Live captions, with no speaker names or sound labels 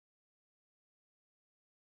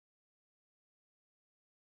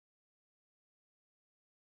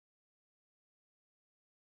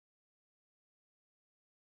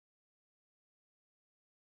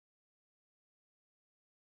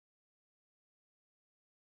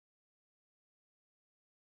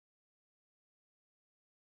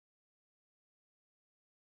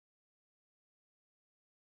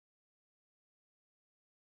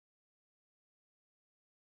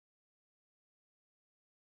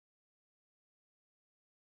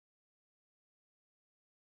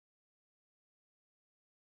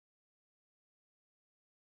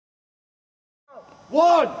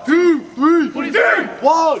1, 2, 3, 23!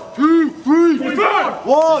 1, 2, 3, 24!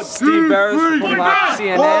 1, Steve Barris reporting live for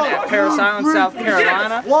CNN at Parris Island, South 26!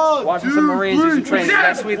 Carolina. 1, Watching some Marines using training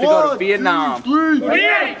next week to go to Vietnam.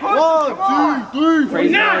 28! 1, 2, 3,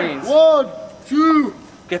 Crazy Marines. 1, 2,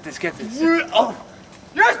 Get this, get this. 3. Oh.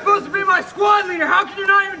 You're supposed to be my squad leader. How can you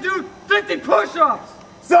not even do 50 push-ups?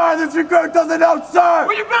 Sir, this recruit doesn't know, sir!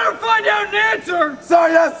 Well, you better find out an answer. Sir,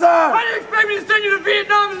 yes, sir! How do you expect me to send you to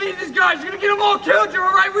Vietnam and leave these guys? You're gonna get them all killed. You're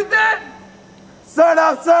all right with that? Sir,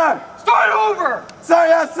 no, sir! Start over. Sir,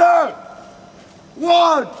 yes, sir!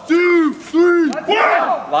 1, 2, 3,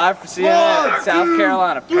 1, Live for CNN at South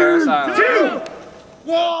Carolina, Parris Island.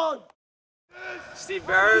 1. Steve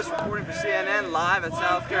Barris reporting for CNN live at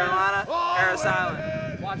South Carolina, Parris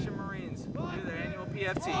Island. Watching Marines do their annual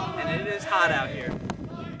PFT, and it is hot out here.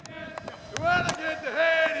 When I get to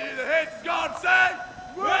Haiti, the hate's gonna say.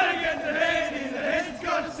 When I get to Haiti, the hate's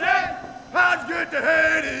gonna say. How'd you get to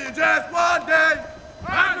Haiti in just one day?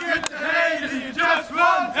 How'd you get to Haiti in just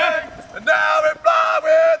one day? And now we fly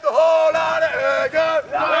with a whole lot of anger.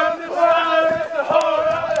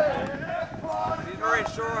 These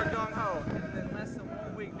Marines sure are gung-ho, and in less than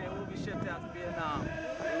 1 week they will be shipped out to Vietnam.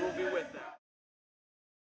 We will be with them.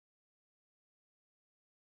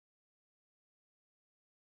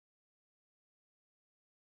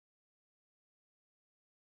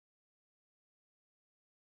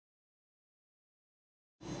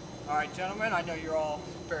 All right, gentlemen, I know you're all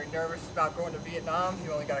very nervous about going to Vietnam.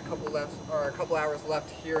 You only got a couple hours left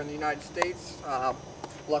here in the United States.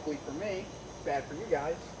 Luckily for me, bad for you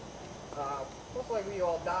guys. Most likely you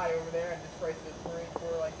all die over there and disgrace this Marine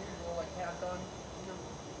Corps like usual, like you have done in your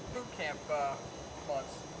boot camp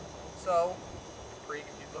months. So, Freak,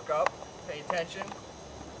 if you look up, pay attention.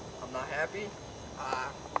 I'm not happy.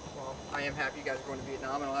 Well, I am happy you guys are going to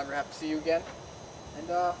Vietnam and I'll never have to see you again. And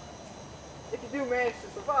if you do manage to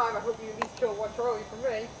survive, I hope you at least kill one Charlie for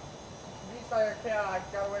me. At least I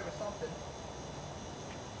got away with something.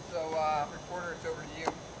 So, reporter, it's over to you.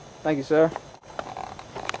 Thank you, sir.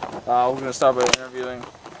 We're going to start by interviewing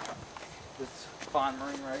this fine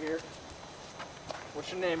Marine right here.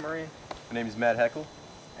 What's your name, Marine? My name is Matt Heckel.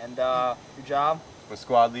 And your job? I'm a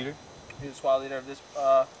squad leader. You're the squad leader of this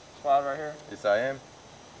squad right here? Yes, I am.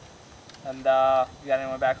 And you got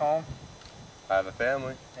anyone back home? I have a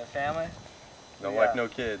family. You have family? No wife, no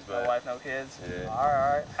kids. But no wife, no kids? Yeah. All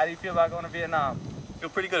right. How do you feel about going to Vietnam? I feel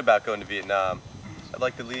pretty good about going to Vietnam. I'd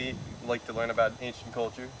like to learn about ancient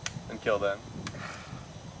culture and kill them.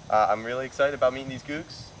 I'm really excited about meeting these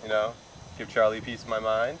gooks, you know, give Charlie a piece of my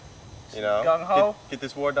mind, you know. Gung-ho? Get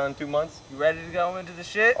this war done in 2 months. You ready to go into the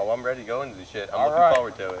shit? Oh, I'm ready to go into the shit. I'm All looking right.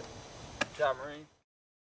 forward to it. Good job, Marine.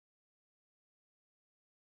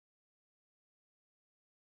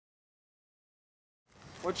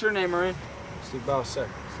 What's your name, Marine? Steve Bellis, sir.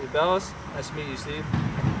 Steve Bellis. Nice to meet you, Steve.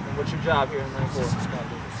 And what's your job here in the Marine Corps?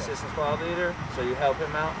 Assistant squad leader. So you help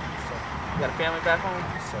him out? Sir. You got a family back home?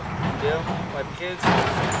 Sir. You do? Wife and kids?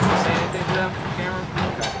 You say anything to them on camera?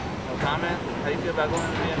 Okay. No comment? How do you feel about going to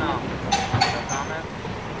Vietnam? No comment?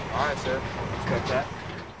 Alright, sir. Respect that.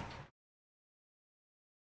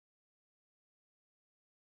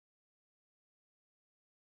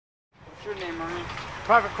 What's your name, Marine?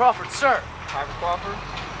 Private Crawford, sir. Private Crawford?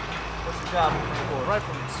 What's your job in the Marine Corps?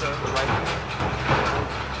 Rifleman, sir. Rifleman.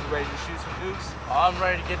 You ready to shoot some dukes? I'm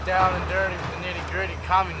ready to get down and dirty with the nitty-gritty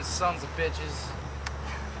communist sons of bitches.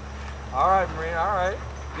 Alright, Marine, alright.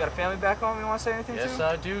 You got a family back home you want to say anything to? Yes,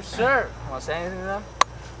 I do, sir. You want to say anything to them?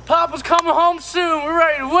 Papa's coming home soon. We're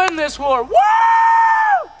ready to win this war. Woo!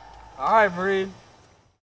 Alright, Marine.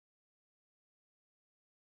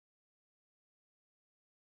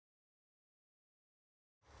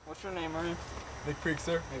 What's your name, Marine? Nick Freak,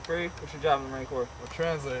 sir. Nick Freak. What's your job in the Marine Corps? A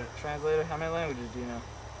translator. Translator. How many languages do you know?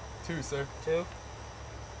 2, sir. 2?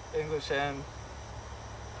 English and...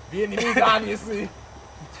 Vietnamese, obviously.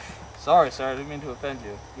 Sorry, sir. I didn't mean to offend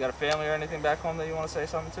you. You got a family or anything back home that you want to say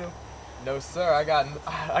something to? No, sir. I got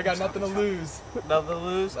nothing to lose. Nothing to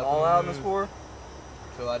lose? Nothing All to out in lose. this war?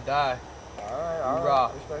 Till I die. Alright, Hoorah.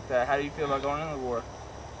 alright. Respect that. How do you feel about going into the war?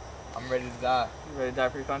 I'm ready to die. You ready to die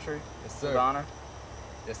for your country? Yes, sir. With honor?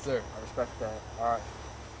 Yes, sir. I respect that. Alright.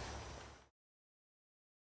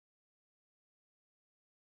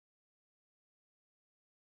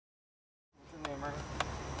 What's your name, Marine?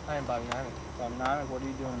 I am Bobby Nyman. Bobby Nyman. What are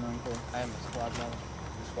you doing in the Marine Corps? I am a squad medic.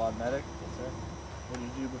 You're a squad medic? Yes, sir. What did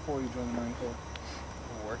you do before you joined the Marine Corps?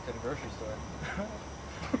 I worked at a grocery store.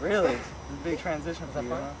 Really? It's a big transition for that you,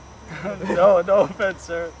 fun? huh? No offense,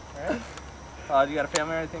 sir. Alright. Do you got a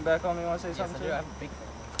family or anything back home you want to say Yes, something I do. to? I have a big family.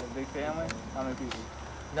 You have a big family? How many people?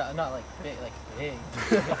 No, not like big, like big.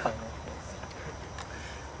 Big family.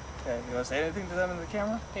 Okay, you want to say anything to them in the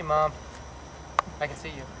camera? Hey, Mom. I can see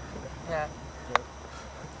you. Yeah.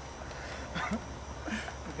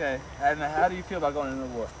 Okay, and how do you feel about going into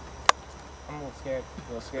the war? I'm a little scared. A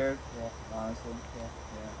little scared? Yeah. Honestly? Yeah.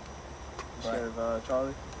 You scared of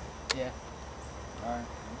Charlie? Yeah. Alright.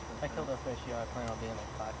 If I killed a fish, I plan on being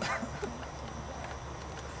like 5 miles.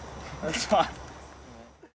 That's fine.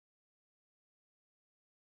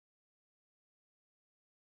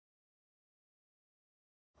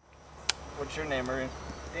 What's your name, Marine?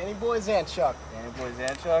 Danny Boy Zanchuk. Danny Boy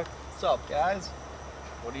Zanchuk? What's up, guys?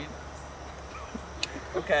 What do you...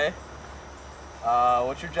 Okay.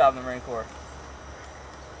 What's your job in the Marine Corps?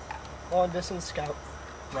 Long distance scout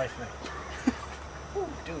rifle. Ooh,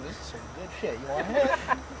 dude, this is some good shit. You want to hit?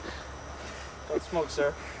 Don't smoke,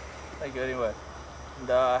 sir. Thank you anyway. And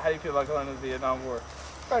how do you feel about going to the Vietnam War?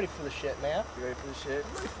 Ready for the shit, man. You ready for the shit?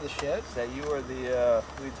 Ready for the shit. Is that you or the,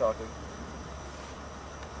 who you talking?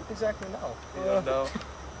 Exactly no. You don't know?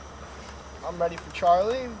 I'm ready for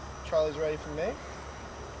Charlie. Charlie's ready for me.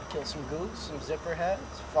 Kill some goose, some zipper heads.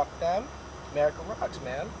 Fuck them. America rocks,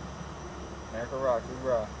 man. America rock,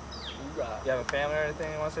 hoorah. Hoorah. You have a family or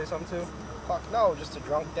anything you want to say something to? Fuck no, just a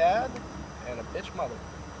drunk dad and a bitch mother.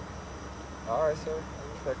 Alright, sir.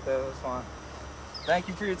 I respect that. That's fine. Thank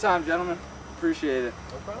you for your time, gentlemen. Appreciate it.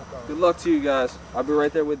 No problem. Good luck to you guys. I'll be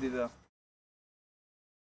right there with you, though.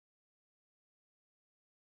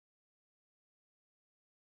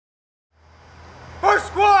 First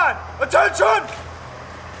squad, attention!